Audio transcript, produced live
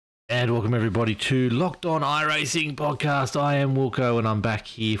And welcome everybody to Locked On iRacing podcast. I am Wilco and I'm back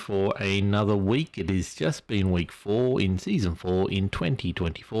here for another week. It has just been week 4 in season 4 in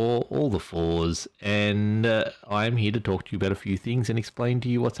 2024, all the fours. And I'm here to talk to you about a few things and explain to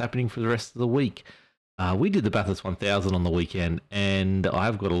you what's happening for the rest of the week. We did the Bathurst 1000 on the weekend and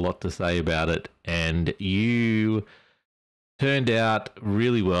I've got a lot to say about it. And you turned out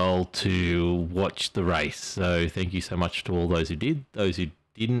really well to watch the race. So thank you so much to all those who did, those who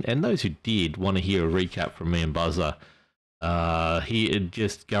didn't, and those who did want to hear a recap from me and Buzzer. Here,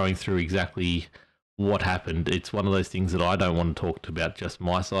 just going through exactly what happened. It's one of those things that I don't want to talk about just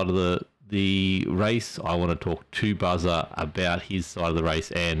my side of the race. I want to talk to Buzzer about his side of the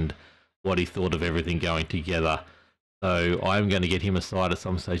race and what he thought of everything going together. So I'm going to get him aside at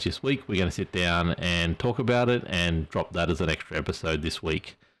some stage this week. We're going to sit down and talk about it and drop that as an extra episode this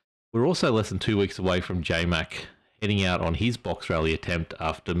week. We're also less than 2 weeks away from J-Mac heading out on his box rally attempt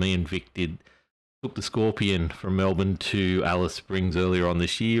after me and Vic took the Scorpion from Melbourne to Alice Springs earlier on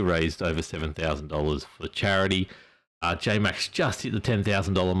this year, raised over $7,000 for charity. J-Mac's just hit the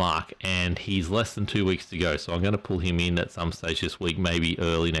 $10,000 mark and he's less than 2 weeks to go. So I'm going to pull him in at some stage this week, maybe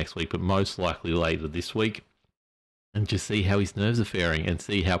early next week, but most likely later this week, and just see how his nerves are faring and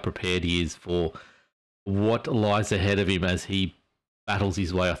see how prepared he is for what lies ahead of him as he battles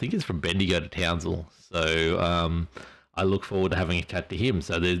his way. I think it's from Bendigo to Townsville. So I look forward to having a chat to him.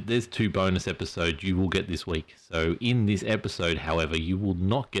 So there's 2 bonus episodes you will get this week. So in this episode, however, you will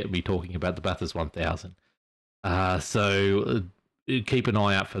not get me talking about the Bathurst 1000. So keep an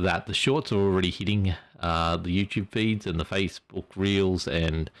eye out for that. The shorts are already hitting the YouTube feeds and the Facebook Reels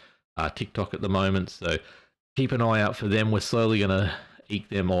and TikTok at the moment. So keep an eye out for them. We're slowly going to eke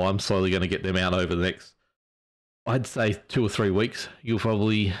them, or I'm slowly going to get them out over the next, I'd say 2 or 3 weeks. You'll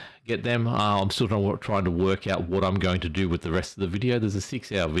probably get them. I'm still trying to work out what I'm going to do with the rest of the video. There's a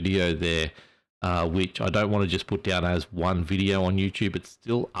 6-hour video there, which I don't want to just put down as one video on YouTube. It's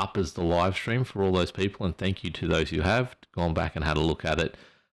still up as the live stream for all those people. And thank you to those who have gone back and had a look at it.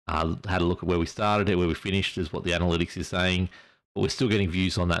 Had a look at where we started it, where we finished is what the analytics is saying. But we're still getting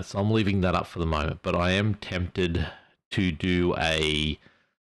views on that. So I'm leaving that up for the moment. But I am tempted to do a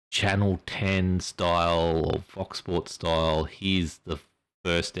Channel 10 style or Fox Sports style. Here's the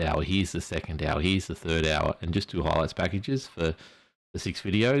first hour, here's the second hour, here's the third hour, and just 2 highlights packages for the 6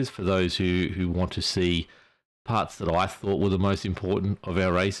 videos for those who want to see parts that I thought were the most important of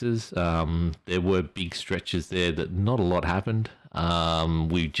our races. There were big stretches there that not a lot happened.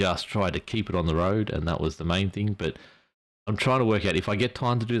 We just tried to keep it on the road, and that was the main thing. But I'm trying to work out, if I get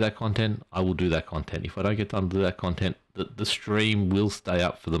time to do that content, I will do that content. If I don't get time to do that content, the stream will stay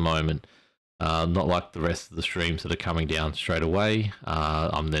up for the moment. Not like the rest of the streams that are coming down straight away.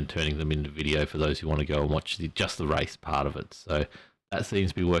 I'm then turning them into video for those who want to go and watch just the race part of it. So that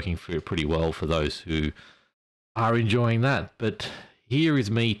seems to be working pretty well for those who are enjoying that. But here is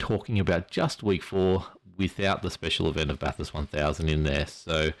me talking about just week 4 without the special event of Bathurst 1000 in there.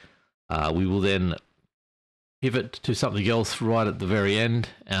 So we will then pivot to something else right at the very end.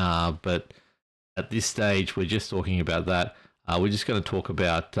 But at this stage, we're just talking about that. We're just going to talk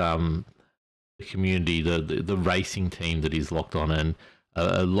about community, the racing team that is Locked On, and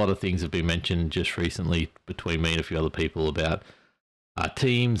a lot of things have been mentioned just recently between me and a few other people about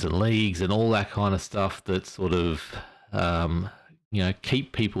teams and leagues and all that kind of stuff that sort of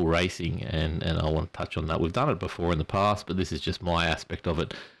keep people racing, and I want to touch on that. We've done it before in the past, but this is just my aspect of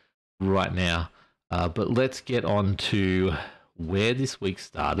it right now. But let's get on to where this week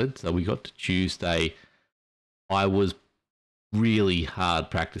started. So we got to Tuesday. I was really hard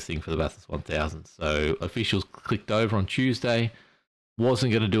practicing for the Bathurst 1000. So officials clicked over on Tuesday.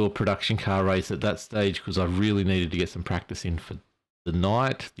 Wasn't going to do a production car race at that stage because I really needed to get some practice in for the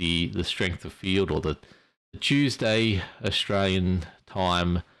night, the strength of field, or the Tuesday Australian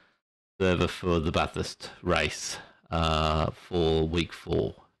time server for the Bathurst race for week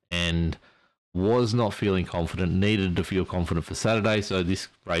 4. And was not feeling confident, needed to feel confident for Saturday. So this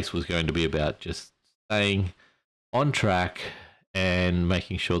race was going to be about just staying on track and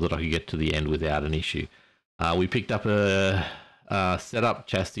making sure that I could get to the end without an issue. We picked up a setup,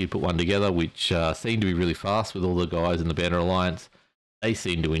 Chastity put one together, which seemed to be really fast with all the guys in the Banner Alliance. They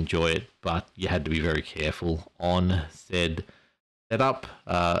seemed to enjoy it, but you had to be very careful on said setup,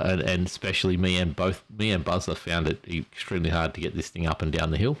 and especially me and Buzzer found it extremely hard to get this thing up and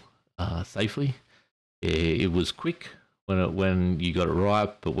down the hill safely. It was quick when you got it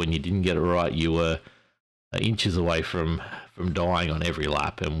right, but when you didn't get it right, you were inches away from dying on every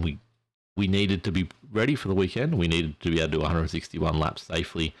lap. And we needed to be ready for the weekend. We needed to be able to do 161 laps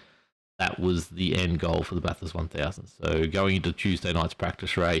safely that was the end goal for the Bathurst 1000. So going into Tuesday night's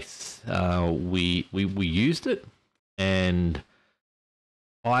practice race, we used it, and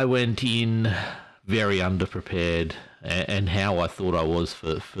I went in very underprepared, and how I thought I was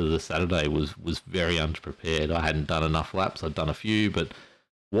for the Saturday was very underprepared. I hadn't done enough laps. I'd done a few, but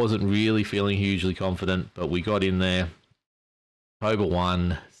wasn't really feeling hugely confident. But we got in there, October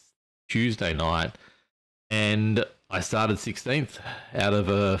 1, Tuesday night, and I started 16th out of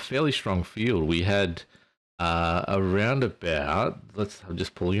a fairly strong field. We had around about, I'm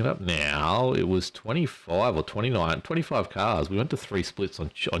just pulling it up now, it was 25 or 29, 25 cars. We went to 3 splits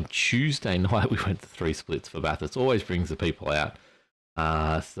on Tuesday night. We went to 3 splits for Bathurst. Always brings the people out.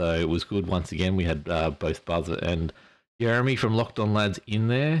 So it was good. Once again, we had both Buzz and Jeremy from Locked On Lads in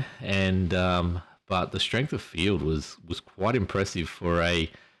there, and but the strength of field was quite impressive for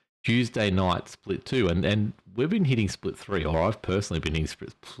a Tuesday night split 2, and we've been hitting split 3, or I've personally been hitting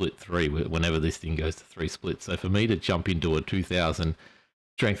split 3 whenever this thing goes to 3 splits. So for me to jump into a 2000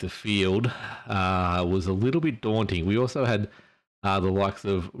 strength of field was a little bit daunting. We also had the likes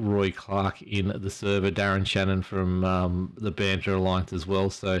of Roy Clark in the server, Darren Shannon from the Banter Alliance as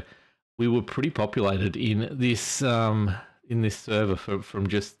well. So we were pretty populated in this server from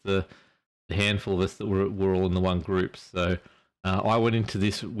just the handful of us that were all in the one group. So I went into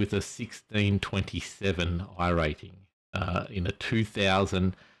this with a 1627 iRating in a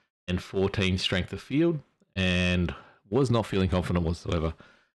 2014 strength of field, and was not feeling confident whatsoever.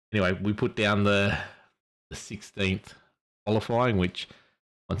 Anyway, we put down the 16th qualifying, which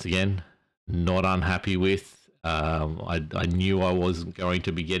once again, not unhappy with. I knew I wasn't going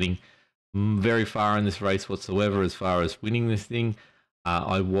to be getting very far in this race whatsoever as far as winning this thing.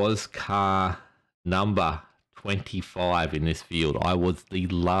 I was car number 25 in this field. I was the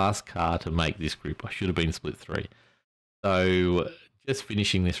last car to make this group. I should have been split 3. So just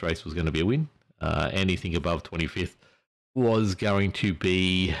finishing this race was going to be a win. Anything above 25th was going to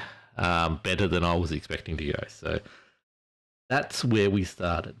be better than I was expecting to go. So that's where we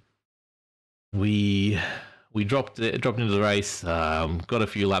started. We dropped into the race, got a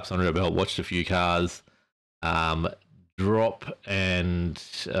few laps under our belt, watched a few cars drop and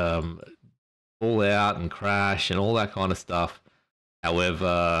fall out and crash and all that kind of stuff.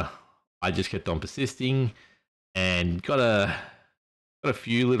 However, I just kept on persisting and got a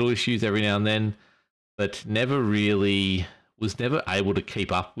few little issues every now and then, but was never able to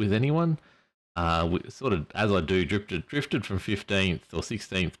keep up with anyone. Sort of, as I do, drifted from 15th or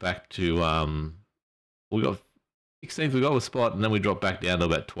 16th back to we got 16th, we got a spot, and then we dropped back down to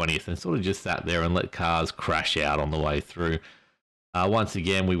about 20th and sort of just sat there and let cars crash out on the way through. Once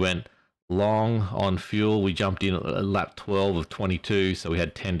again, we went long on fuel. We jumped in at lap 12 of 22, so we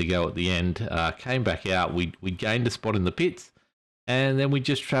had 10 to go at the end. Came back out. We gained a spot in the pits, and then we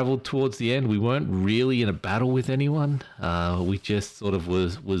just travelled towards the end. We weren't really in a battle with anyone. We just sort of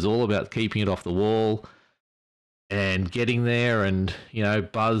was all about keeping it off the wall and getting there. And you know,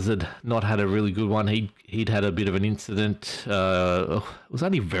 Buzz had not had a really good one. He'd had a bit of an incident. It was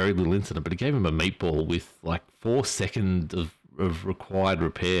only a very little incident, but it gave him a meatball with like 4 seconds of required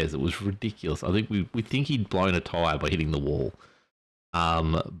repairs. It was ridiculous. I think we think he'd blown a tyre by hitting the wall,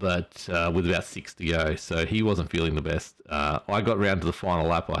 but with about 6 to go, so he wasn't feeling the best. I got round to the final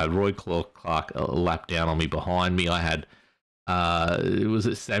lap. I had Roy Clark a lap down on me. Behind me I had it was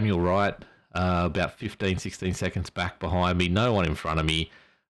at Samuel Wright, about 15-16 seconds back behind me. No one in front of me.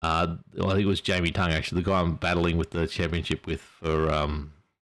 I think it was Jamie Tung, actually, the guy I'm battling with the championship with for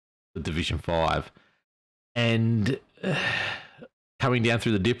the Division 5. And coming down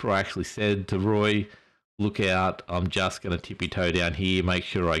through the dipper, I actually said to Roy, look out, I'm just going to tippy toe down here, make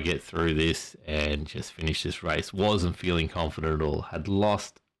sure I get through this and just finish this race. Wasn't feeling confident at all, had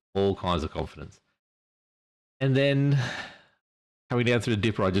lost all kinds of confidence. And then coming down through the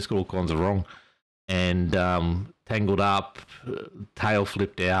dipper, I just got all kinds of wrong and tangled up, tail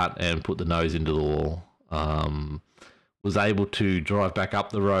flipped out and put the nose into the wall. Was able to drive back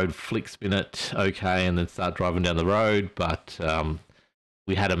up the road, flick spin it okay, and then start driving down the road. But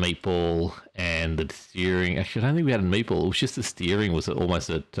we had a meatball, and the steering, actually I don't think we had a meatball, it was just the steering was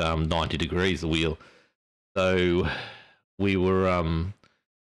almost at 90 degrees, the wheel. So we were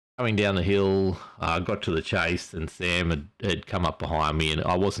coming down the hill, got to the chase, and Sam had come up behind me, and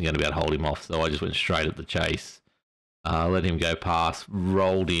I wasn't going to be able to hold him off, so I just went straight at the chase. Let him go past,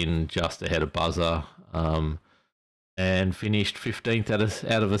 rolled in just ahead of Buzzer, and finished 15th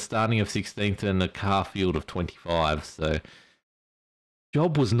out of a starting of 16th and a car field of 25. So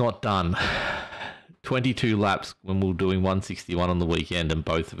job was not done. 22 laps when we were doing 161 on the weekend, and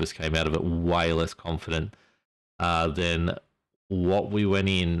both of us came out of it way less confident than what we went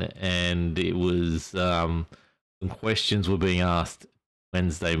in, and it was some questions were being asked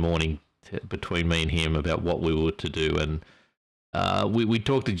Wednesday morning between me and him about what we were to do, and we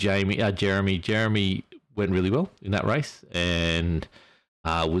talked to Jeremy. Jeremy went really well in that race and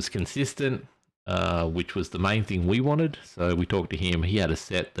was consistent, which was the main thing we wanted. So we talked to him. He had a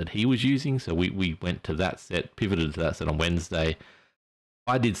set that he was using, so we went to that set, pivoted to that set on Wednesday.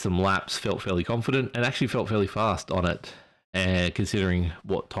 I did some laps, felt fairly confident, and actually felt fairly fast on it, considering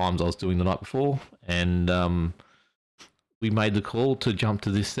what times I was doing the night before. And we made the call to jump to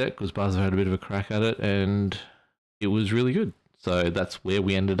this set because Buzzer had a bit of a crack at it, and it was really good. So that's where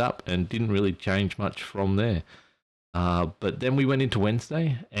we ended up, and didn't really change much from there. But then we went into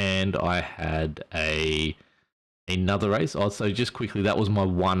Wednesday, and I had another race. So just quickly, that was my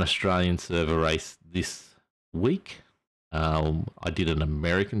one Australian server race this week. I did an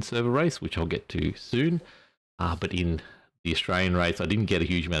American server race, which I'll get to soon. But in the Australian race, I didn't get a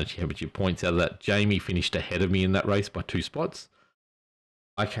huge amount of championship points out of that. Jamie finished ahead of me in that race by 2 spots.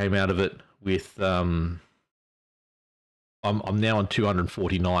 I came out of it with... I'm now on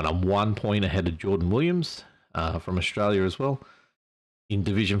 249. I'm 1 point ahead of Jordan Williams from Australia as well. In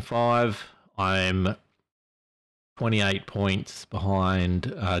Division 5, I'm 28 points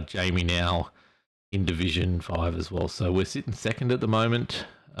behind Jamie now in Division 5 as well. So we're sitting second at the moment.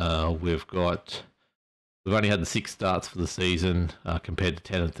 We've only had the 6 starts for the season compared to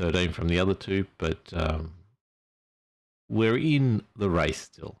 10 and 13 from the other two, but we're in the race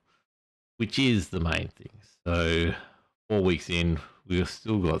still, which is the main thing. So 4 weeks in, we've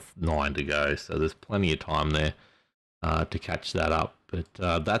still got 9 to go, so there's plenty of time there to catch that up.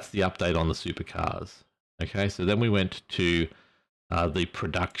 But that's the update on the supercars. Okay, so then we went to the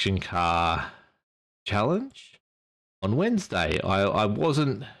production car challenge on Wednesday. I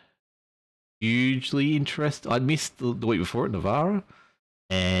wasn't hugely interested. I missed the week before at Navarra,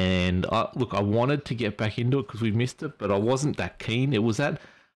 and I wanted to get back into it because we missed it, but I wasn't that keen. It was at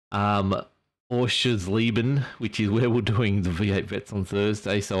Oschersleben, which is where we're doing the V8 Vets on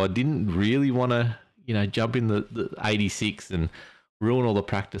Thursday, so I didn't really want to, jump in the 86 and ruin all the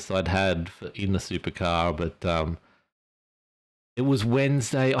practice I'd had in the supercar. But it was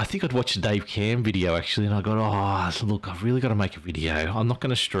Wednesday. I think I'd watched a Dave Cam video actually, and I got, look, I've really got to make a video. I'm not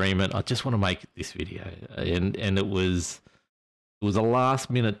going to stream it. I just want to make this video, and it was a last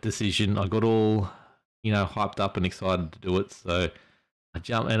minute decision. I got all hyped up and excited to do it, so I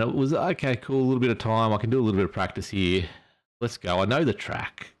jumped, and it was okay, cool. A little bit of time. I can do a little bit of practice here. Let's go. I know the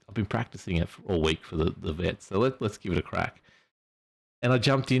track. I've been practicing it all week for the vets, so let's give it a crack. And I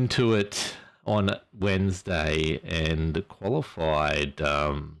jumped into it on Wednesday and qualified.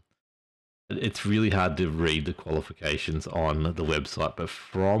 It's really hard to read the qualifications on the website, but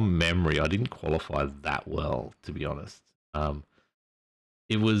from memory, I didn't qualify that well, to be honest.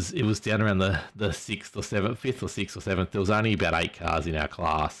 It was down around the 6th or 7th, 5th or 6th or 7th. There was only about 8 cars in our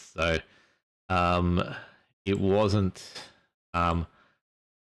class, so it wasn't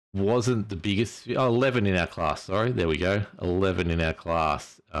the biggest. 11 in our class. Sorry, there we go. 11 in our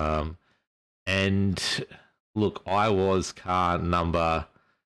class. And look, I was car number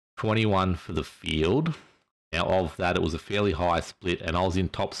 21 for the field. Now, of that, it was a fairly high split, and I was in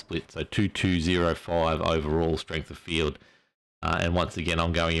top split, so 2205 overall strength of field. And once again,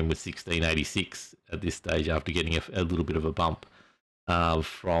 I'm going in with 1686 at this stage after getting a little bit of a bump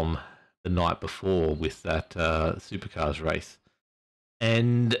from the night before with that supercars race.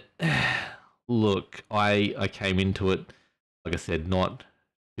 And look, I came into it, like I said, not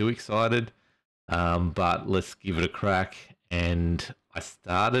too excited. But let's give it a crack, and I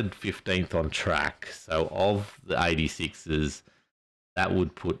started 15th on track. So of the 86s, that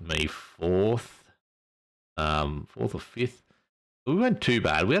would put me 4th or 5th. We weren't too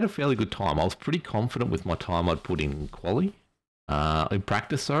bad. We had a fairly good time. I was pretty confident with my time I'd put in in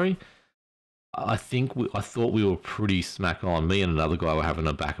practice. Sorry, I thought we were pretty smack on. Me and another guy were having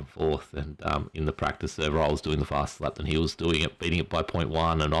a back and forth, and in the practice server, I was doing the fast lap, and he was doing it, beating it by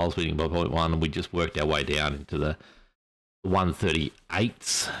 0.1, and I was beating it by 0.1, and we just worked our way down into the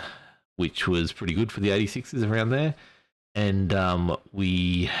 138s, which was pretty good for the 86s around there. And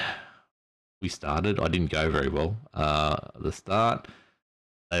we started. I didn't go very well at the start.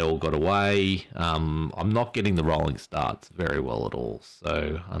 They all got away. I'm not getting the rolling starts very well at all.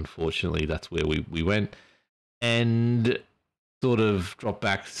 So unfortunately, that's where we went, and sort of dropped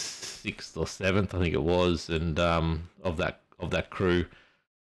back 6th or 7th, I think it was, and of that crew.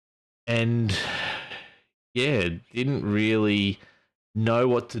 And yeah, didn't really know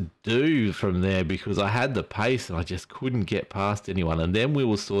what to do from there because I had the pace and I just couldn't get past anyone. And then we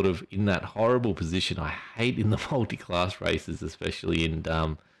were sort of in that horrible position I hate in the multi-class races, especially in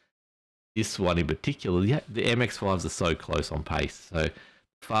this one in particular. The MX-5s are so close on pace. So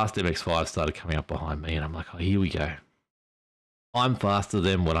fast MX-5 started coming up behind me and I'm like, oh, here we go. I'm faster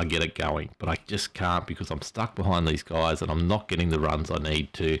than when I get it going, but I just can't because I'm stuck behind these guys and I'm not getting the runs I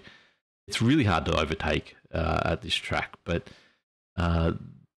need to. It's really hard to overtake at this track, but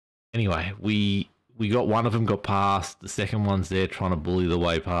anyway, we got one of them got past. The second one's there trying to bully the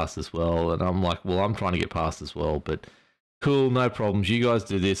way past as well, and I'm like, well, I'm trying to get past as well, but cool, no problems. You guys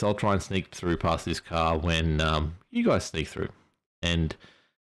do this. I'll try and sneak through past this car when you guys sneak through, and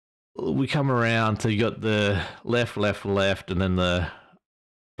we come around, so you got the left, and then the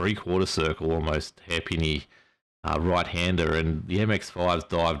three-quarter circle, almost hairpinny right-hander, and the MX-5's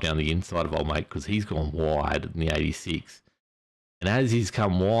dive down the inside of old mate because he's gone wide in the 86. And as he's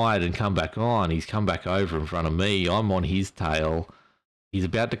come wide and come back on, he's come back over in front of me. I'm on his tail. He's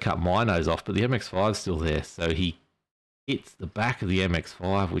about to cut my nose off, but the MX-5's still there. So he hits the back of the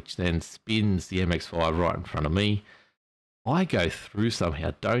MX-5, which then spins the MX-5 right in front of me. I go through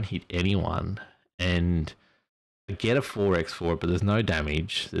somehow, don't hit anyone, and I get a 4X for it, but there's no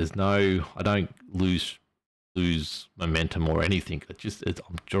damage. I don't lose momentum or anything.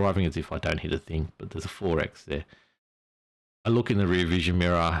 I'm driving as if I don't hit a thing, but there's a 4X there. I look in the rear vision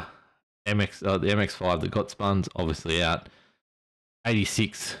mirror, the MX-5 that got spun's obviously out,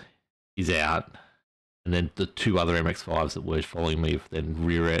 86 is out, and then the two other MX-5s that were following me have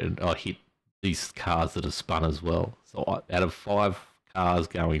then I hit these cars that have spun as well. So out of 5 cars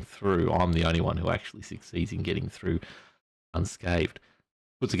going through, I'm the only one who actually succeeds in getting through unscathed.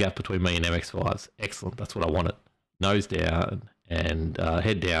 Puts a gap between me and MX-5s. Excellent, that's what I wanted. Nose down and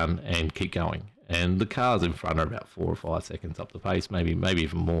head down and keep going. And the cars in front are about 4 or 5 seconds up the pace, maybe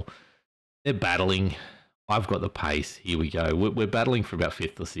even more. They're battling. I've got the pace. Here we go. We're battling for about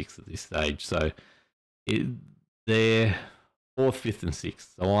 5th or 6th at this stage. So they're 4th, 5th, and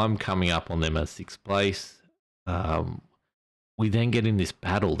 6th. So I'm coming up on them as 6th place. We then get in this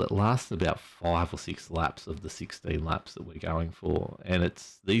battle that lasts about 5 or 6 laps of the 16 laps that we're going for. And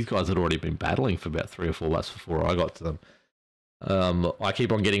these guys had already been battling for about 3 or 4 laps before I got to them. I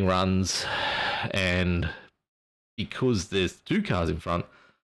keep on getting runs, and because there's 2 cars in front,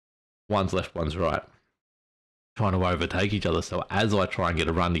 one's left, one's right, trying to overtake each other. So as I try and get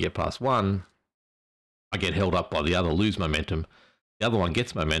a run to get past one, I get held up by the other, lose momentum. The other one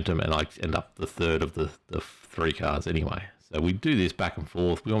gets momentum, and I end up the third of the 3 cars anyway. So we do this back and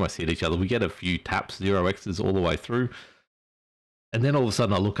forth. We almost hit each other. We get a few taps, 0Xs all the way through. And then all of a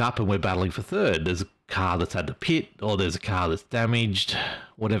sudden I look up and we're battling for third. There's a car that's had to pit, or there's a car that's damaged.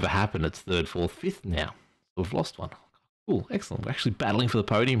 Whatever happened, it's 3rd, 4th, 5th now. So we've lost one. Cool, excellent. We're actually battling for the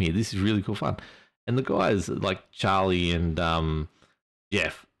podium here. This is really cool fun. And the guys like Charlie and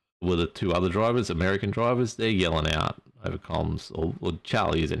Jeff were the 2 other drivers, American drivers. They're yelling out over comms, or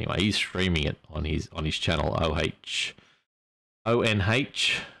Charlie is anyway. He's streaming it on his channel,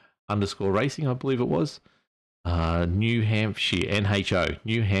 ONH_racing, I believe it was. New Hampshire, NHO,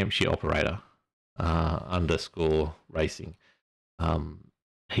 New Hampshire operator, _racing.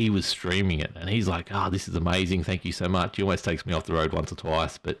 He was streaming it and he's like, this is amazing. Thank you so much. He almost takes me off the road once or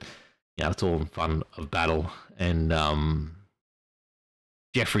twice, but it's all in fun of battle. And,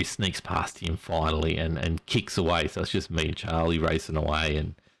 Jeffrey sneaks past him finally and kicks away. So it's just me and Charlie racing away.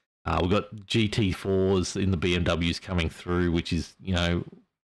 And, we've got GT4s in the BMWs coming through, which is,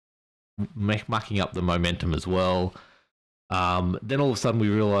 mucking up the momentum as well. Then all of a sudden we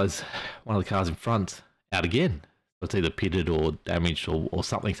realise one of the cars in front out again. It's either pitted or damaged or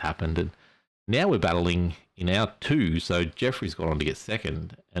something's happened. And now we're battling in our 2. So Jeffrey's gone on to get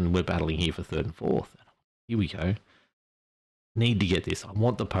 2nd, and we're battling here for 3rd and 4th. Here we go. Need to get this. I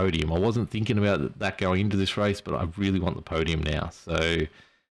want the podium. I wasn't thinking about that going into this race, but I really want the podium now. So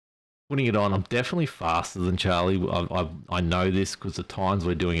putting it on, I'm definitely faster than Charlie. I know this because the times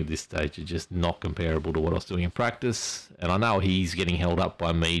we're doing at this stage are just not comparable to what I was doing in practice. And I know he's getting held up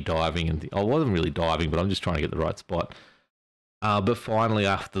by me diving. And I wasn't really diving, but I'm just trying to get the right spot. But finally,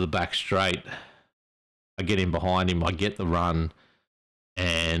 after the back straight, I get in behind him. I get the run,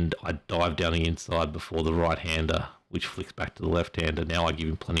 and I dive down the inside before the right-hander, which flicks back to the left-hander. Now I give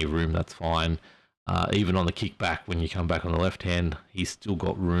him plenty of room. That's fine. Even on the kickback, when you come back on the left hand, he's still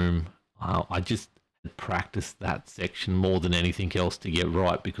got room. I just practiced that section more than anything else to get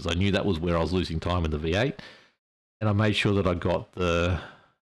right, because I knew that was where I was losing time in the V8, and I made sure that I got the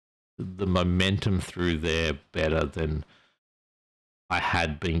momentum through there better than I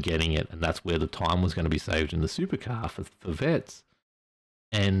had been getting it, and that's where the time was going to be saved in the supercar for vets.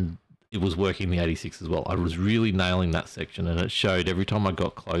 and it was working the 86 as well. I was really nailing that section, and it showed every time I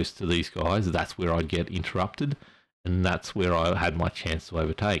got close to these guys, that's where I'd get interrupted, and that's where I had my chance to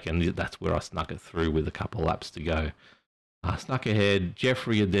overtake, and that's where I snuck it through with a couple of laps to go. I snuck ahead.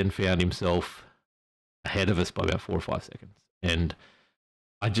 Jeffrey had then found himself ahead of us by about 4 or 5 seconds, and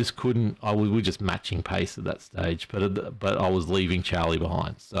I just couldn't. We were just matching pace at that stage, but I was leaving Charlie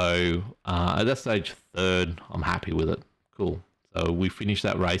behind. So at that stage, third, I'm happy with it. Cool. So we finished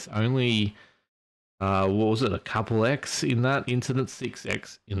that race only, what was it, a couple X in that incident,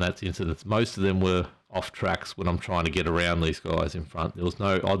 6X in that incident. Most of them were off tracks when I'm trying to get around these guys in front. There was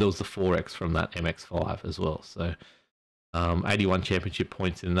no, there was the 4X from that MX-5 as well. So 81 championship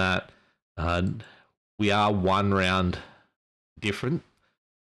points in that. We are one round different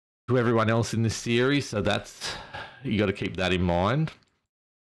to everyone else in this series, so that's, you got to keep that in mind.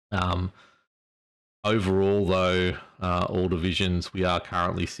 Overall, though, all divisions, we are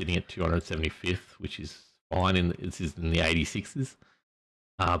currently sitting at 275th, which is fine. This is in the 86s.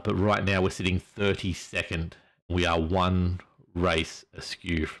 But right now we're sitting 32nd. We are one race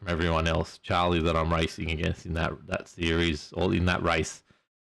askew from everyone else. Charlie, that I'm racing against in that series, or in that race,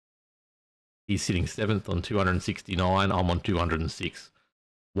 he's sitting 7th on 269. I'm on 206.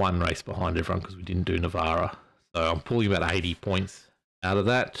 One race behind everyone because we didn't do Navarra. So I'm pulling about 80 points out of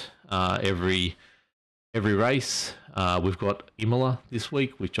that every race. We've got Imola this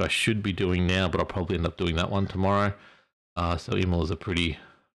week, which I should be doing now, but I'll probably end up doing that one tomorrow. So Imola's a pretty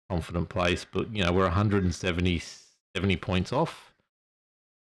confident place, but you know, we're 170 points off.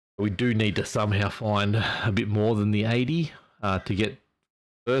 We do need to somehow find a bit more than the 80 to get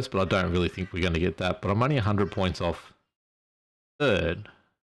first, but I don't really think we're going to get that. But I'm only 100 points off third.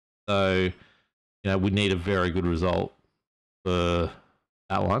 So, you know, we need a very good result for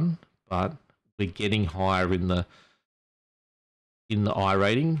that one, but we're getting higher in the I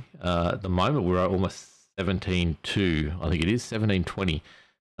rating. At the moment, we're almost 17.2. I think it is 17.20.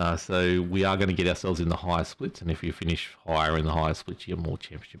 So we are going to get ourselves in the higher splits, and if you finish higher in the higher splits, you get more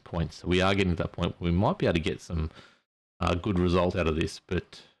championship points. So we are getting to that point where we might be able to get some good result out of this.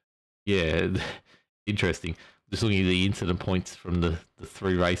 But yeah, interesting. Just looking at the incident points from the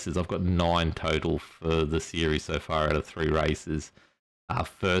 3 races, I've got 9 total for the series so far out of 3 races.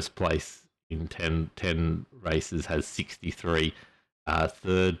 First place in 10 races has 63.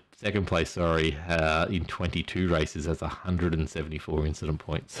 Second place, in 22 races has 174 incident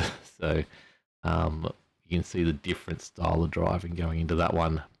points. So you can see the different style of driving going into that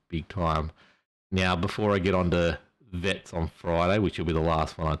one big time. Now, before I get on to Vets on Friday, which will be the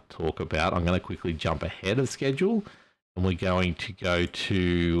last one I talk about, I'm going to quickly jump ahead of schedule, and we're going to go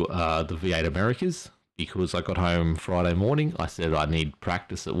to the V8 Americas, because I got home Friday morning. I said I need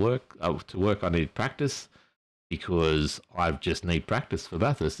practice at work. To work, I need practice because I just need practice for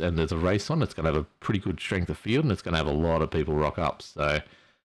Bathurst, and there's a race on. It's going to have a pretty good strength of field, and it's going to have a lot of people rock up. So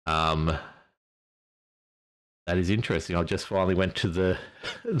that is interesting. I just finally went to the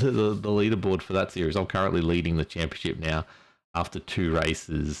leaderboard for that series. I'm currently leading the championship now after 2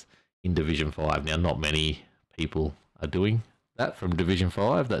 races in Division 5. Now, not many people are doing that from Division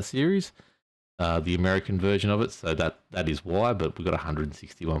 5, that series, the American version of it. So that is why, but we've got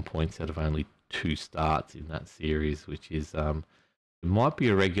 161 points out of only 2 starts in that series, which is, it might be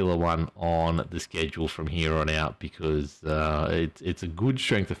a regular one on the schedule from here on out, because it's a good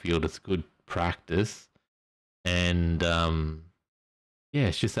strength of field. It's good practice. And yeah,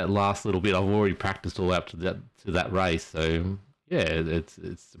 it's just that last little bit. I've already practiced all up to that race, so yeah, it's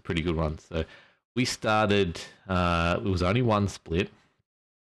a pretty good one. So we started. It was only 1 split,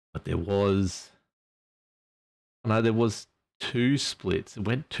 but there was 2 splits. It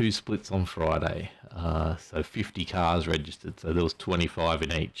went 2 splits on Friday. So 50 cars registered. So there was 25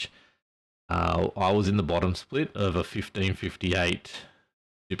 in each. I was in the bottom split of a 1558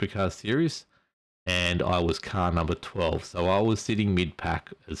 Supercar series, and I was car number 12. So I was sitting mid-pack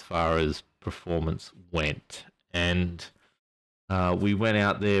as far as performance went. And we went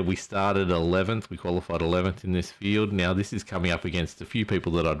out there, we started 11th, we qualified 11th in this field. Now this is coming up against a few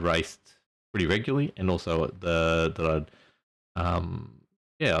people that I'd raced pretty regularly, and also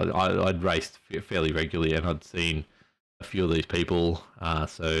I'd raced fairly regularly, and I'd seen a few of these people.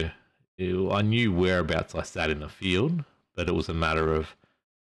 So I knew whereabouts I sat in the field, but it was a matter of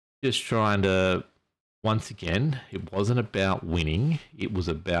just trying to, once again, it wasn't about winning. It was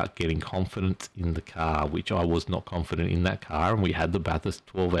about getting confidence in the car, which I was not confident in that car. And we had the Bathurst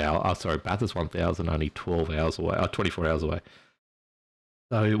Bathurst 1000 only 12 hours away, 24 hours away.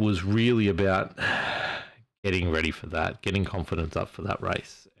 So it was really about getting ready for that, getting confidence up for that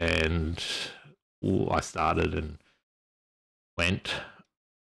race. And I started and went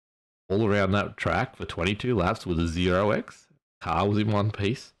all around that track for 22 laps with a 0x. Car was in one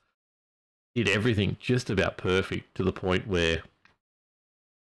piece. Did everything just about perfect to the point where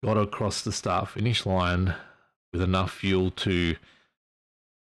got across the start-finish line with enough fuel to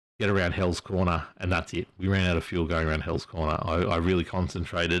get around Hell's Corner, and that's it. We ran out of fuel going around Hell's Corner. I really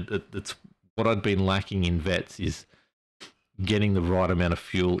concentrated. It's what I'd been lacking in vets is getting the right amount of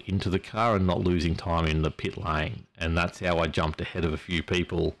fuel into the car and not losing time in the pit lane. And that's how I jumped ahead of a few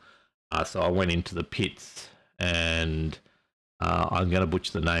people. So I went into the pits, and I'm going to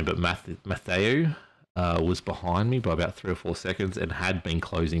butcher the name, but Matthew was behind me by about 3 or 4 seconds and had been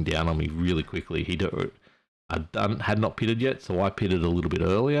closing down on me really quickly. Had not pitted yet, so I pitted a little bit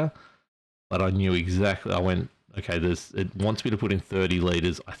earlier, but I knew exactly. I went, okay, it wants me to put in 30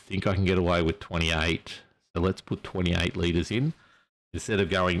 litres. I think I can get away with 28, so let's put 28 litres in instead of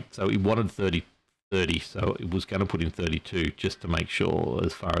going. So it wanted 30, so it was going to put in 32 just to make sure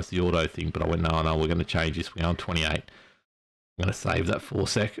as far as the auto thing. But I went, no, we're going to change this. We're on 28. I'm going to save that 4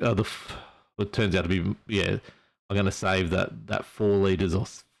 sec. It turns out to be, yeah, I'm going to save that 4 litres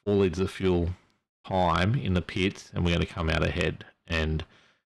of fuel time in the pits, and we're going to come out ahead. And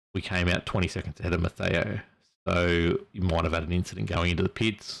we came out 20 seconds ahead of Matteo. So you might have had an incident going into the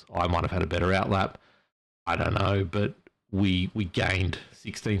pits. I might have had a better outlap. I don't know, but we gained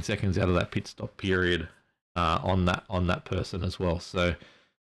 16 seconds out of that pit stop period on that person as well. So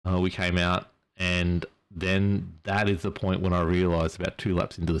we came out, and then that is the point when I realised about 2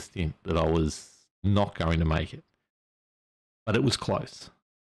 laps into the stint that I was not going to make it. But it was close.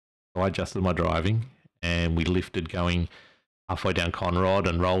 So I adjusted my driving, and we lifted going halfway down Conrod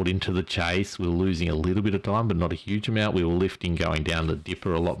and rolled into the chase. We were losing a little bit of time, but not a huge amount. We were lifting going down the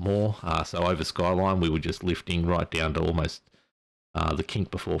dipper a lot more. So over Skyline, we were just lifting right down to almost the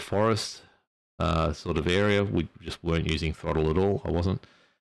kink before Forest sort of area. We just weren't using throttle at all. I wasn't.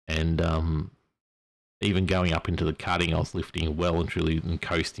 And even going up into the cutting, I was lifting well and truly and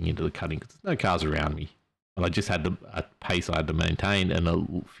coasting into the cutting because there's no cars around me. But I just had a pace I had to maintain and a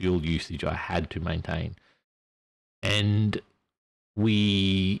fuel usage I had to maintain. And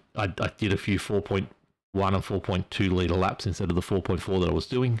I did a few 4.1 and 4.2 litre laps instead of the 4.4 that I was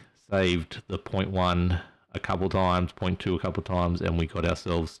doing. Saved the 0.1 a couple times, 0.2 a couple times, and we got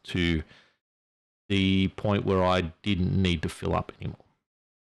ourselves to the point where I didn't need to fill up anymore.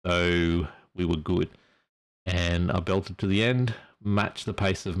 So we were good. And I belted to the end, matched the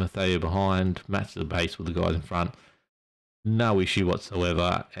pace of Matteo behind, matched the pace with the guys in front. No issue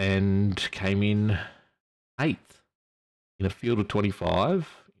whatsoever, and came in 8th. In a field of 25,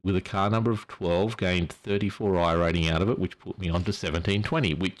 with a car number of 12, gained 34 iRating out of it, which put me on to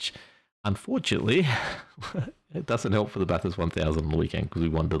 1720, which unfortunately, it doesn't help for the Bathurst 1000 on the weekend because we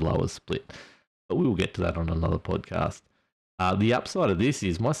wanted the lowest split. But we will get to that on another podcast. The upside of this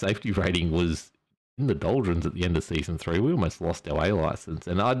is my safety rating was in the doldrums at the end of season 3. We almost lost our A license,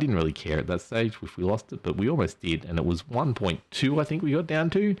 and I didn't really care at that stage if we lost it, but we almost did, and it was 1.2 I think we got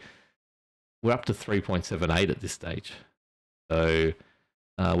down to. We're up to 3.78 at this stage. So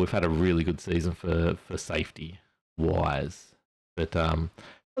we've had a really good season for safety wise, but that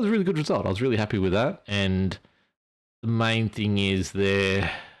was a really good result. I was really happy with that, and the main thing is I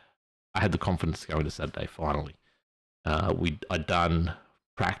had the confidence to go into Saturday finally. I'd done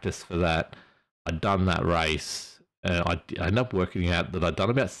practice for that. I'd done that race. I ended up working out that I'd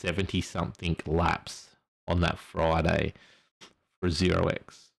done about 70 something laps on that Friday for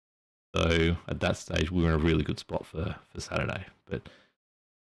 0x. So at that stage, we were in a really good spot for Saturday. But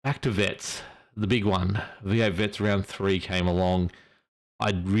back to vets, the big one. V8 Vets round 3 came along.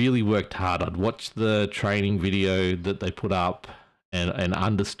 I'd really worked hard. I'd watched the training video that they put up and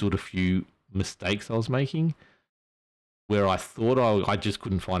understood a few mistakes I was making where I thought I just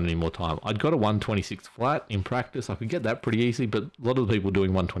couldn't find any more time. I'd got a 126 flat in practice. I could get that pretty easily, but a lot of the people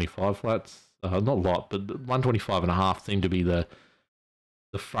doing 125 flats, not a lot, but 125 and a half seemed to be the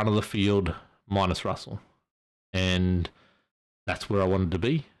front of the field minus Russell. And that's where I wanted to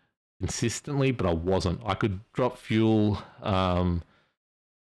be consistently, but I wasn't. I could drop fuel,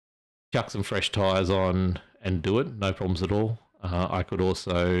 chuck some fresh tyres on and do it, no problems at all. I could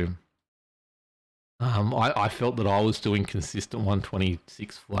also, I felt that I was doing consistent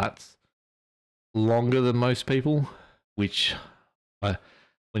 126 flats longer than most people, which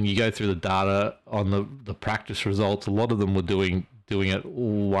when you go through the data on the practice results, a lot of them were doing it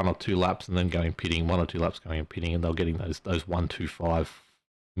 1 or 2 laps and then going pitting, 1 or 2 laps going and pitting, and they were getting those 125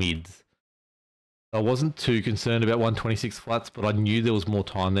 mids. I wasn't too concerned about 126 flats, but I knew there was more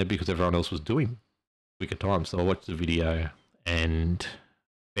time there because everyone else was doing quicker time. So I watched the video and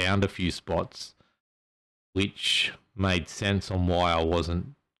found a few spots which made sense on why I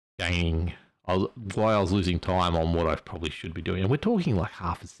wasn't gaining, why I was losing time on what I probably should be doing. And we're talking like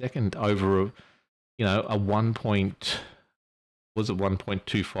half a second over a, you know, a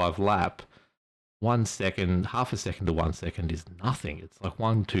 1.25 lap. 1 second, half a second to 1 second is nothing. It's like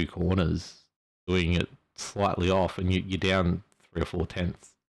 1-2 corners doing it slightly off, and you're down 3 or 4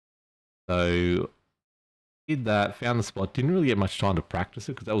 tenths. So did that, found the spot, didn't really get much time to practice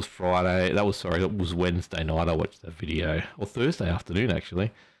it because that was Friday. That was Wednesday night. I watched that video, or Thursday afternoon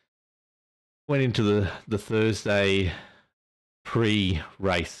actually. Went into the Thursday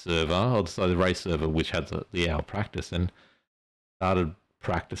pre-race server, or so the race server which had the hour practice, and started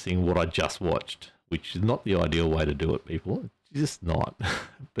practicing what I just watched, which is not the ideal way to do it, people. It's just not.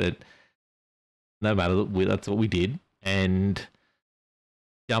 But no matter, that's what we did, and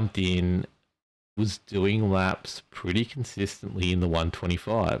jumped in, was doing laps pretty consistently in the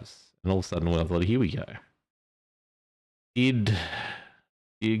 125s, and all of a sudden I thought, here we go. You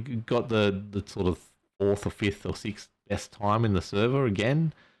got the sort of 4th or 5th or 6th best time in the server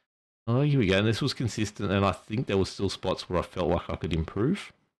again. Oh, here we go. And this was consistent, and I think there was still spots where I felt like I could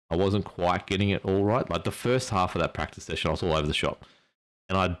improve. I wasn't quite getting it all right. Like the first half of that practice session, I was all over the shop.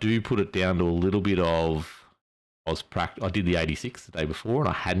 And I do put it down to a little bit of, I did the 86 the day before, and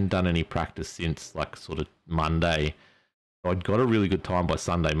I hadn't done any practice since like sort of Monday. So I'd got a really good time by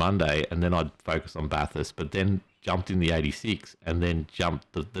Sunday, Monday, and then I'd focus on Bathurst, but then jumped in the 86, and then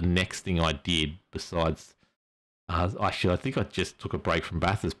jumped the next thing I did besides, actually I think I just took a break from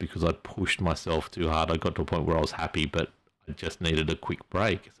Bathurst because I'd pushed myself too hard. I got to a point where I was happy, but I just needed a quick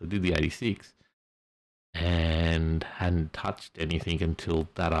break. So I did the 86 and hadn't touched anything until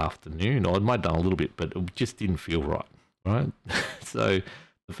that afternoon. I might have done a little bit, but it just didn't feel right? So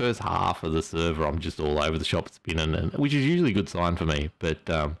the first half of the server, I'm just all over the shop spinning, which is usually a good sign for me, but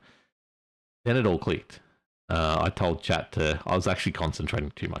then it all clicked. I told chat I was actually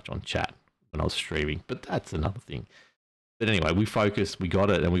concentrating too much on chat when I was streaming, but that's another thing. But anyway, we focused, we got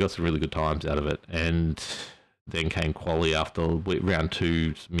it, and we got some really good times out of it. And then came quali after round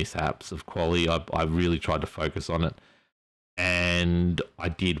 2 mishaps of quali. I really tried to focus on it, and I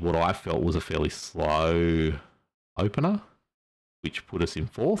did what I felt was a fairly slow opener, which put us in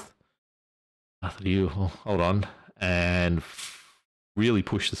 4th. I thought, hold on, and really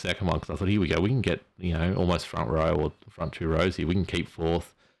pushed the second one because I thought, here we go, we can get, you know, almost front row or front 2 rows here. We can keep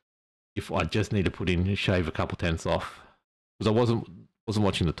 4th. If I just need to shave a couple tenths off, because I wasn't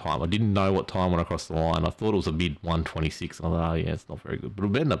watching the time. I didn't know what time went across the line. I thought it was a mid 126. And I thought, oh yeah, it's not very good, but it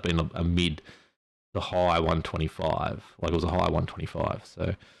ended up being a mid to high 125. Like it was a high 125.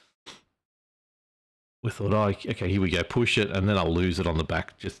 So we thought, oh, okay, here we go, push it, and then I'll lose it on the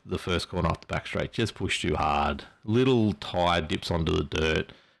back, just the first corner off the back straight. Just push too hard. Little tire dips onto the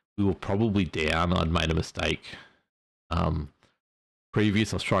dirt. We were probably down. I'd made a mistake.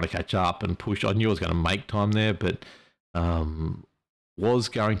 Previous, I was trying to catch up and push. I knew I was going to make time there, but was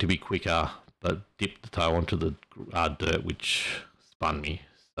going to be quicker, but dipped the toe onto the dirt, which spun me.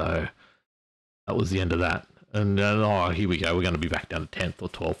 So that was the end of that. And oh, here we go. We're going to be back down to 10th or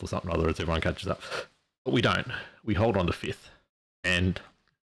 12th or something or other as everyone catches up. But we don't. We hold on to 5th. And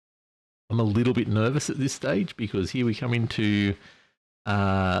I'm a little bit nervous at this stage because here we come into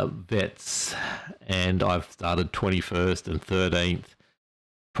vets, and I've started 21st and 13th,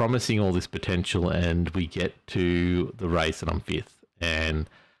 promising all this potential, and we get to the race and I'm 5th. And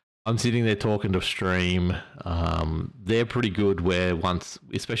I'm sitting there talking to stream. They're pretty good where once,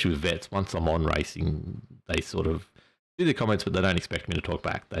 especially with vets, once I'm on racing, they sort of do the comments, but they don't expect me to talk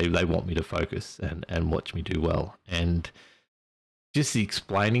back. They want me to focus and watch me do well. And just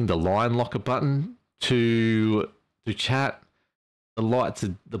explaining the line locker button to chat, the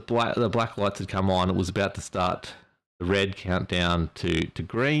black lights had come on. It was about to start the red countdown to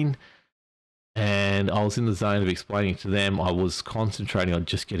green. And I was in the zone of explaining to them. I was concentrating on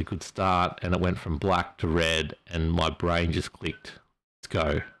just get a good start, and it went from black to red, and my brain just clicked. Let's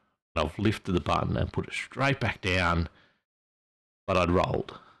go. And I've lifted the button and put it straight back down, but I'd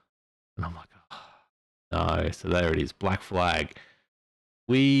rolled. And I'm like, oh, no. So there it is, black flag.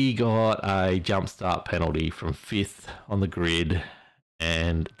 We got a jump start penalty from 5th on the grid,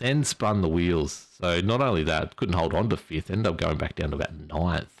 and then spun the wheels. So not only that, couldn't hold on to 5th, ended up going back down to about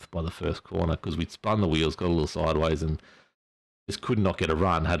 9th by the first corner because we'd spun the wheels, got a little sideways, and just could not get a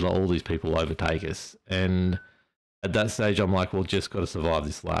run. Had all these people overtake us. And at that stage, I'm like, well, just got to survive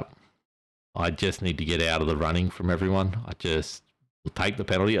this lap. I just need to get out of the running from everyone. I just will take the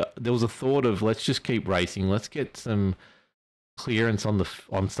penalty. There was a thought of, let's just keep racing. Let's get some clearance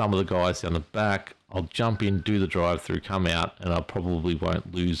on some of the guys down the back. I'll jump in, do the drive through, come out, and I probably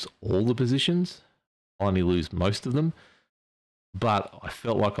won't lose all the positions. Only lose most of them. But I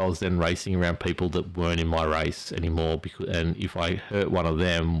felt like I was then racing around people that weren't in my race anymore. And if I hurt one of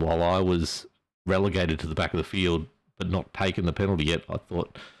them while I was relegated to the back of the field but not taken the penalty yet, I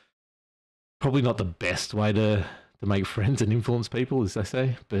thought probably not the best way to make friends and influence people, as they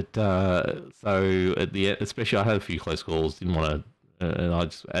say. But so at the end, especially, I had a few close calls. Didn't want to, and I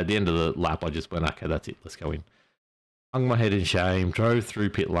just at the end of the lap, I just went, okay, that's it, let's go in. Hung my head in shame, drove through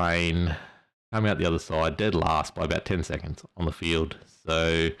pit lane, came out the other side, dead last by about 10 seconds on the field.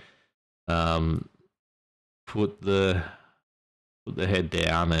 So put the head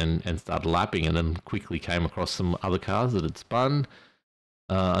down and started lapping, and then quickly came across some other cars that had spun.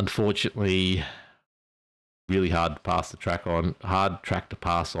 Unfortunately, really hard to pass the track on, hard track to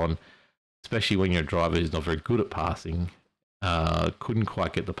pass on, especially when you're a driver who's not very good at passing. Couldn't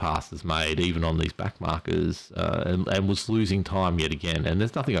quite get the passes made, even on these back markers, and was losing time yet again. And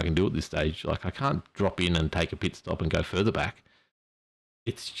there's nothing I can do at this stage. Like, I can't drop in and take a pit stop and go further back.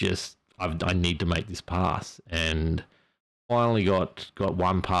 It's just, I need to make this pass. And finally got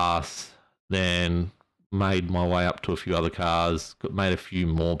one pass, then made my way up to a few other cars, made a few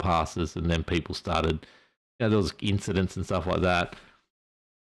more passes, and then people started, there was incidents and stuff like that.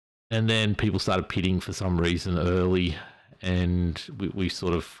 And then people started pitting for some reason early, and we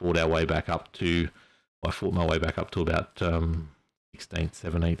sort of fought our way back up to, I fought my way back up to about 16th,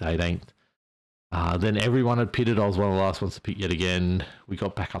 17th, 18th. Then everyone had pitted. I was one of the last ones to pit yet again. We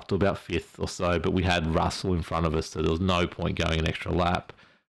got back up to about 5th or so, but we had Russell in front of us, so there was no point going an extra lap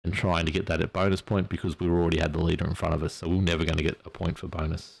and trying to get that at bonus point, because we already had the leader in front of us, so we were never going to get a point for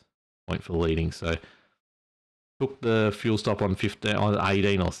bonus, point for leading. So took the fuel stop on 15, on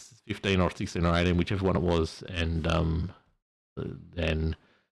 18 or 15 or 16 or 18, whichever one it was, and then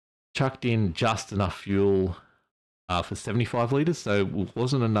chucked in just enough fuel for 75 litres, so it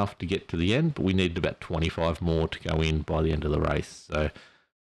wasn't enough to get to the end, but we needed about 25 more to go in by the end of the race. So,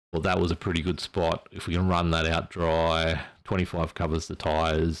 well, that was a pretty good spot. If we can run that out dry, 25 covers the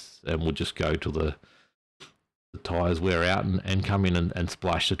tyres, and we'll just go till the tyres wear out and come in and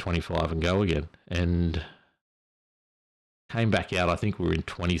splash the 25 and go again. And came back out, I think we were in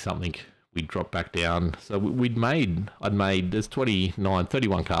 20-something. We dropped back down. So I'd made, there's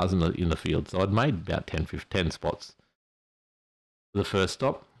 31 cars in the field, so I'd made about 10 spots for the first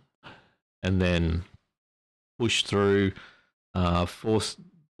stop, and then pushed through,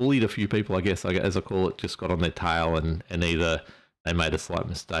 bullied a few people, I guess, as I call it, just got on their tail, and either they made a slight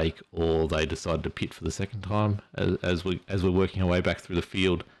mistake or they decided to pit for the second time as we're working our way back through the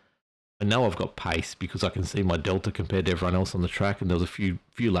field. I know I've got pace because I can see my delta compared to everyone else on the track, and there was a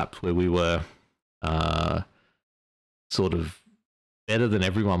few laps where we were sort of better than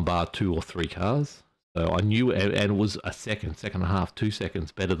everyone bar 2 or 3 cars. So I knew, and it was a second and a half, 2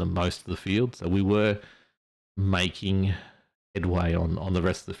 seconds better than most of the field. So we were making headway on the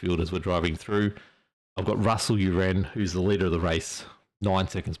rest of the field as we're driving through. I've got Russell Uren, who's the leader of the race, 9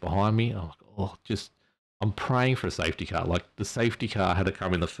 seconds behind me. I'm praying for a safety car. Like, the safety car had to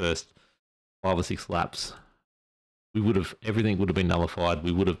come in the first 5 or 6 laps. Everything would have been nullified.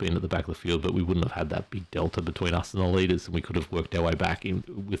 We would have been at the back of the field, but we wouldn't have had that big delta between us and the leaders, and we could have worked our way back in,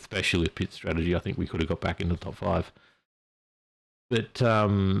 especially with pit strategy. I think we could have got back into the top 5. But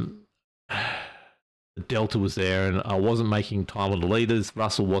the delta was there, and I wasn't making time on the leaders.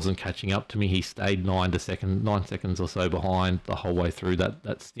 Russell wasn't catching up to me. He stayed 9 seconds or so behind the whole way through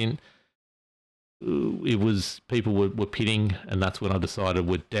that stint. It was, people were pitting, and that's when I decided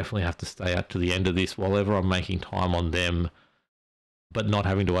we'd definitely have to stay up to the end of this. While ever I'm making time on them, but not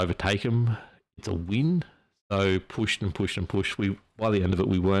having to overtake them, it's a win. So pushed and pushed and pushed. By the end of it,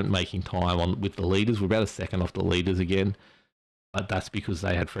 we weren't making time with the leaders. We're about a second off the leaders again, but that's because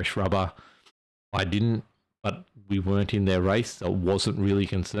they had fresh rubber. I didn't, but we weren't in their race, so it wasn't really a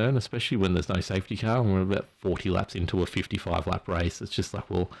concern, especially when there's no safety car and we're about 40 laps into a 55-lap race. It's just like,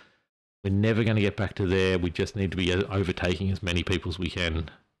 well, we're never going to get back to there. We just need to be overtaking as many people as we can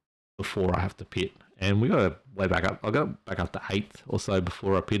before I have to pit. And we got way back up. I got back up to 8th or so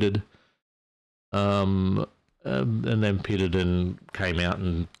before I pitted. And then pitted and came out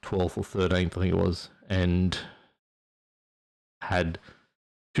in 12th or 13th, I think it was. And had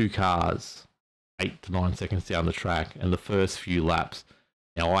 2 cars 8 to 9 seconds down the track. And the first few laps,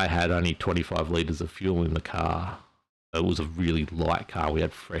 now I had only 25 litres of fuel in the car. It was a really light car. We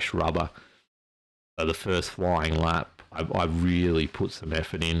had fresh rubber. So the first flying lap, I really put some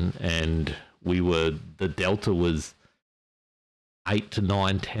effort in, and the delta was 8 to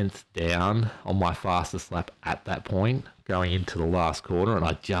 9 tenths down on my fastest lap at that point, going into the last corner, and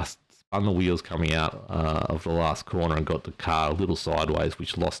I just spun the wheels coming out of the last corner and got the car a little sideways,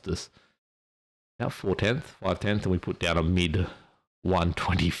 which lost us about 5 tenths, and we put down a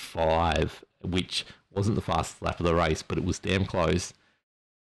 1:25, which wasn't the fastest lap of the race, but it was damn close.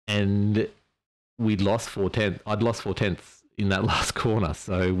 And we'd lost 4/10. I'd lost 4/10 in that last corner,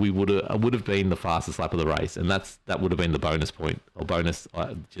 so I would have been the fastest lap of the race, and that would have been the bonus point or bonus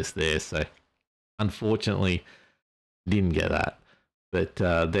just there. So unfortunately, didn't get that. But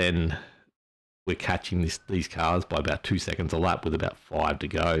then we're catching these cars by about 2 seconds a lap with about 5 to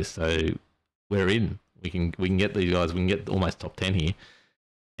go. So we're in. We can get these guys. We can get almost top 10 here.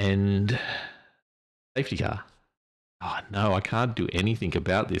 And safety car. Oh no, I can't do anything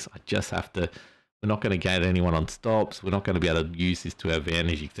about this. I just have to. We're not going to get anyone on stops. We're not going to be able to use this to our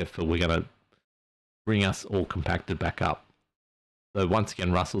advantage, except for we're going to bring us all compacted back up. So once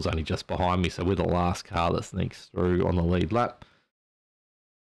again, Russell's only just behind me, so we're the last car that sneaks through on the lead lap.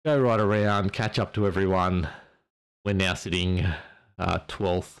 Go right around, catch up to everyone. We're now sitting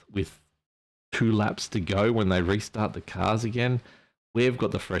 12th with 2 laps to go when they restart the cars again. We've got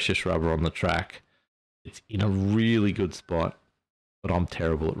the freshest rubber on the track. It's in a really good spot, but I'm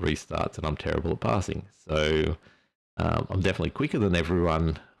terrible at restarts and I'm terrible at passing. So I'm definitely quicker than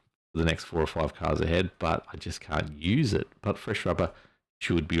everyone for the next 4 or 5 cars ahead, but I just can't use it. But fresh rubber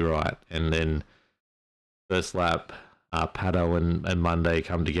should be right. And then first lap, Pato and Monday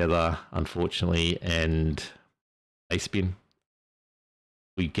come together, unfortunately, and they spin.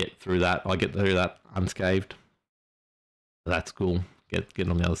 We get through that. I get through that unscathed. That's cool. Get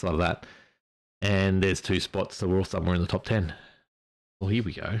on the other side of that. And there's 2 spots, so we're all somewhere in the top 10. Well, here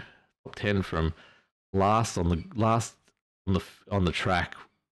we go. Top 10 from last on the track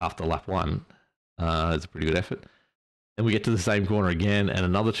after lap 1. It's a pretty good effort. And we get to the same corner again, and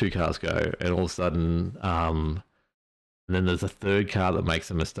another 2 cars go, and all of a sudden, and then there's a 3rd car that makes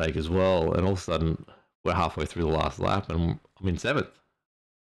a mistake as well, and all of a sudden we're halfway through the last lap, and I'm in 7th.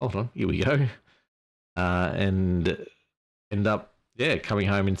 Hold on, here we go, and end up coming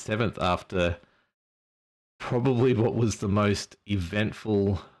home in 7th after probably what was the most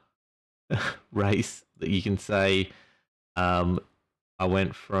eventful race that you can say. I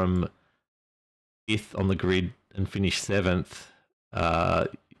went from 5th on the grid and finished 7th.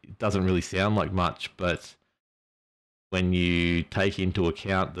 It doesn't really sound like much, but when you take into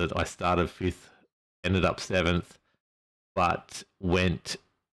account that I started 5th, ended up 7th, but went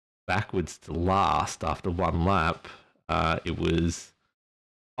backwards to last after 1 lap, I was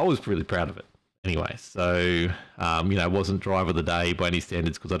really proud of it. Anyway, so, it wasn't driver of the day by any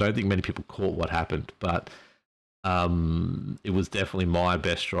standards because I don't think many people caught what happened, but it was definitely my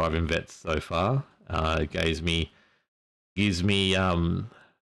best drive in vets so far. It gives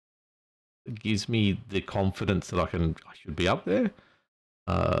me the confidence that I should be up there.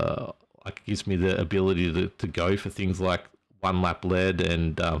 It gives me the ability to go for things like 1 lap lead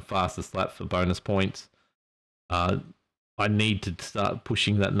and fastest lap for bonus points. I need to start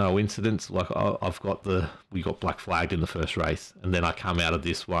pushing that no incidents. Like we got black flagged in the first race, and then I come out of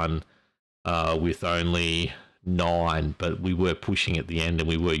this one with only 9, but we were pushing at the end and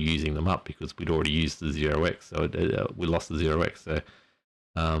we were using them up because we'd already used the 0x, so we lost the 0x. So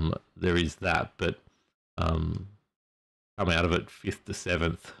there is that, but come out of it 5th to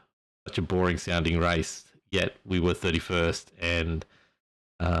 7th, such a boring sounding race, yet we were 31st and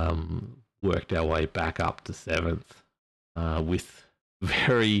worked our way back up to 7th. With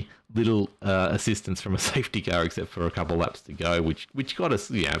very little assistance from a safety car, except for a couple of laps to go, which got us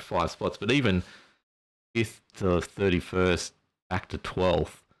 5 spots. But even 5th to 31st, back to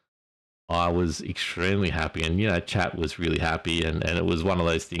 12th, I was extremely happy, and chat was really happy, and it was one of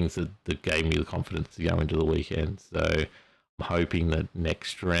those things that gave me the confidence to go into the weekend. So I'm hoping that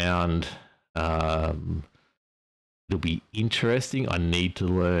next round it'll be interesting. I need to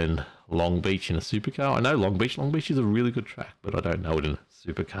learn Long Beach in a supercar. I know Long Beach is a really good track, but I don't know it in a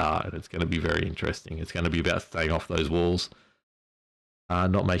supercar, and it's going to be very interesting. It's going to be about staying off those walls,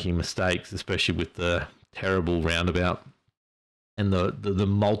 not making mistakes, especially with the terrible roundabout and the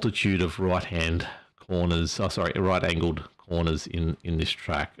multitude of right-angled corners in this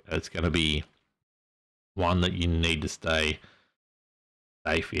track. It's going to be one that you need to stay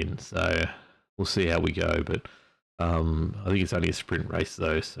safe in. So we'll see how we go, but I think it's only a sprint race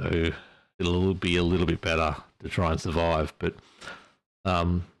though, so it'll be a little bit better to try and survive. But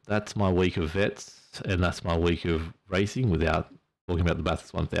that's my week of vets, and that's my week of racing without talking about the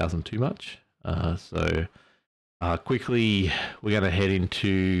Bathurst 1000 too much. So quickly, we're going to head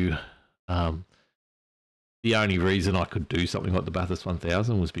into the only reason I could do something like the Bathurst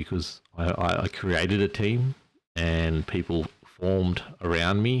 1000 was because I created a team and people formed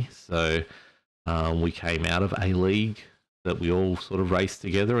around me. So we came out of a league that we all sort of raced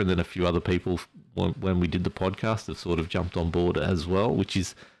together, and then a few other people when we did the podcast have sort of jumped on board as well, which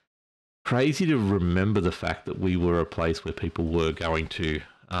is crazy to remember the fact that we were a place where people were going to,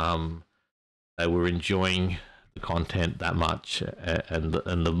 they were enjoying the content that much, and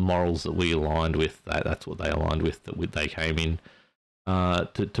the morals that we aligned with, that's what they aligned with, that they came in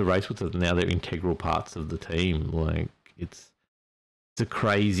to race with us. Now they're integral parts of the team. Like it's a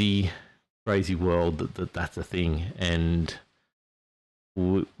crazy world that's a thing. And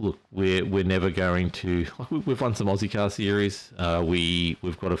look, we're never going to, like, we've won some Aussie Car Series.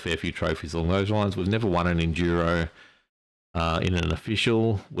 We've got a fair few trophies along those lines. We've never won an enduro in an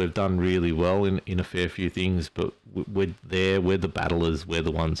official. We've done really well in a fair few things, but we're the battlers. We're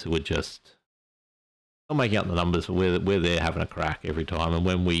the ones who are just not making up the numbers, but we're there having a crack every time. And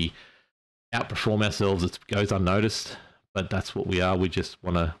when we outperform ourselves, it goes unnoticed. But that's what we are. We just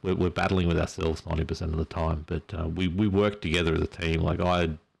we're battling with ourselves 90% of the time. But we work together as a team. Like, I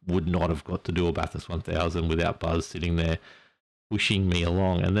would not have got to do a Bathurst 1000 without Buzz sitting there pushing me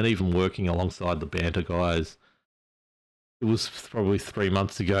along, and then even working alongside the banter guys. It was probably 3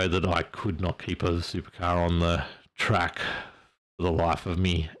 months ago that I could not keep a supercar on the track for the life of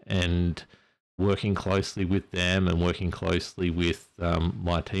me, and working closely with them and working closely with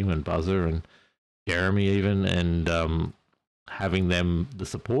my team and Buzzer and Jeremy even, and having them, the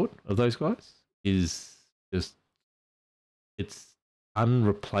support of those guys is just, it's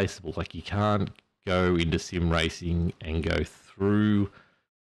unreplaceable. Like, you can't go into sim racing and go through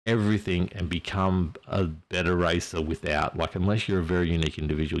everything and become a better racer without, like, unless you're a very unique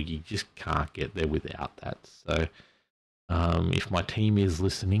individual, you just can't get there without that. So if my team is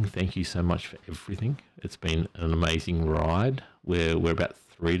listening, thank you so much for everything. It's been an amazing ride. We're about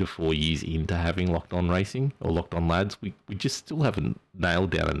 3 to 4 years into having Locked On Racing, or Locked On Lads. We just still haven't nailed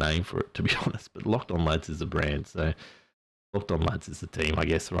down a name for it, to be honest, but Locked On Lads is a brand. So Locked On Lads is the team, I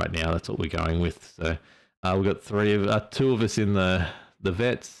guess, right now. That's what we're going with. So we've got 2 of us in the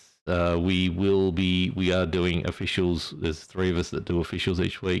vets. We are doing officials. There's 3 of us that do officials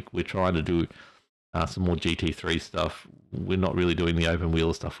each week. We're trying to do some more GT3 stuff. We're not really doing the open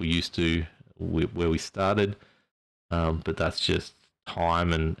wheeler stuff we used to, where we started, but that's just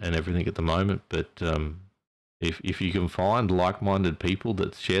time and everything at the moment. But if you can find like-minded people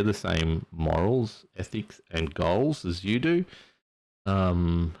that share the same morals, ethics, and goals as you do,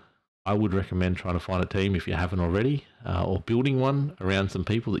 I would recommend trying to find a team if you haven't already, or building one around some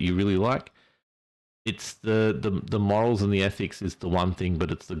people that you really like. It's the morals and the ethics is the one thing,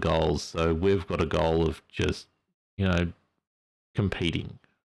 but it's the goals. So we've got a goal of just, competing.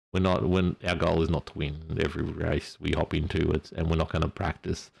 Our goal is not to win every race we hop into it, and we're not going to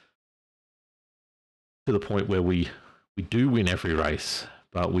practice to the point where we do win every race,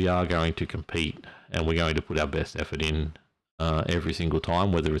 but we are going to compete, and we're going to put our best effort in every single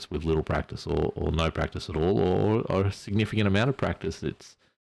time, whether it's with little practice or no practice at all, or a significant amount of practice.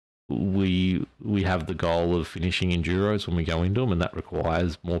 We have the goal of finishing enduros when we go into them, and that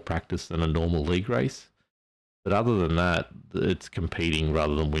requires more practice than a normal league race. But other than that, it's competing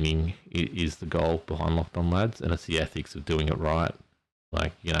rather than winning is the goal behind Locked On Lads, and it's the ethics of doing it right.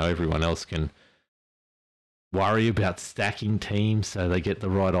 Like, everyone else can worry about stacking teams so they get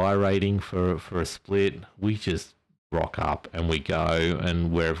the right I rating for a split. We just rock up and we go,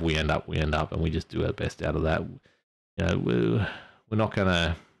 and wherever we end up, and we just do our best out of that. We're not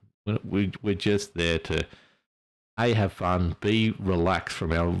gonna. We're just there to A, have fun, B, relax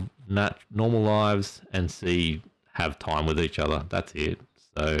from our normal lives, and C, have time with each other. That's it.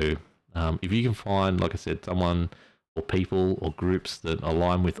 So if you can find, like I said, someone or people or groups that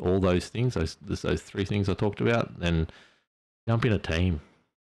align with all those things, those 3 things I talked about, then jump in a team.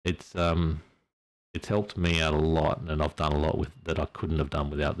 It's helped me out a lot, and I've done a lot with that I couldn't have done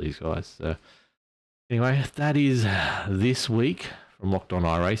without these guys. So anyway, that is this week from Locked On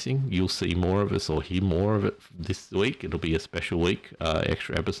iRacing. You'll see more of us or hear more of it this week. It'll be a special week,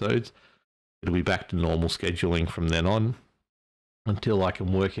 extra episodes. It'll be back to normal scheduling from then on until I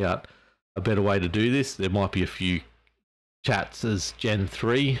can work out a better way to do this. There might be a few chats as Gen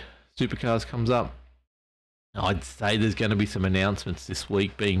 3 Supercars comes up. I'd say there's going to be some announcements this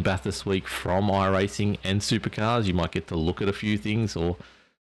week, being Bathurst week, from iRacing and Supercars. You might get to look at a few things, or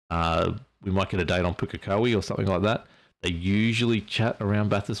we might get a date on Pukekohe or something like that. They usually chat around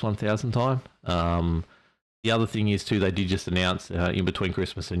Bathurst 1000 time. The other thing is, too, they did just announce in between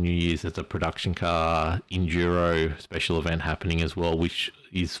Christmas and New Year's there's a production car enduro special event happening as well, which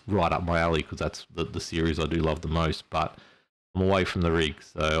is right up my alley because that's the series I do love the most. But I'm away from the rig,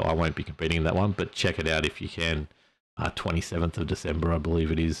 so I won't be competing in that one. But check it out if you can. 27th of December, I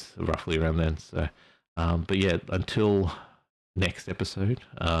believe it is, roughly around then. So, but yeah, until next episode,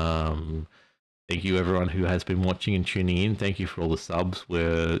 Thank you everyone who has been watching and tuning in. Thank you for all the subs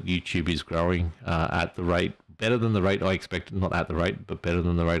where YouTube is growing at the rate, better than the rate I expected. Not at the rate, but better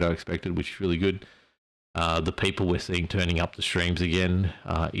than the rate I expected, which is really good. The people we're seeing turning up the streams again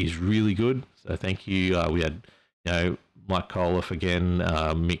is really good. So thank you. We had, Mike Coliff again,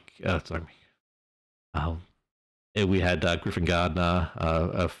 we had Griffin Gardner,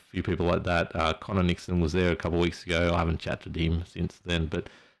 a few people like that. Connor Nixon was there a couple of weeks ago. I haven't chatted to him since then, but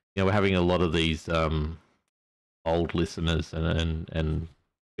we're having a lot of these old listeners and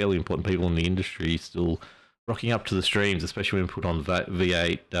fairly important people in the industry still rocking up to the streams, especially when we put on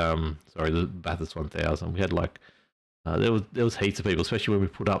V8. The Bathurst 1000. We had there was heaps of people, especially when we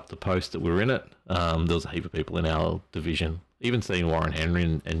put up the post that we were in it. There was a heap of people in our division. Even seeing Warren Henry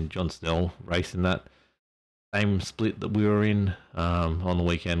and John Snell racing that same split that we were in on the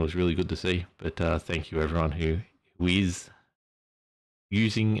weekend was really good to see. But thank you everyone who is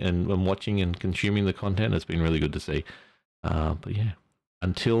using and watching and consuming the content. It's been really good to see. But yeah,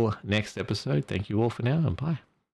 until next episode, thank you all for now and bye.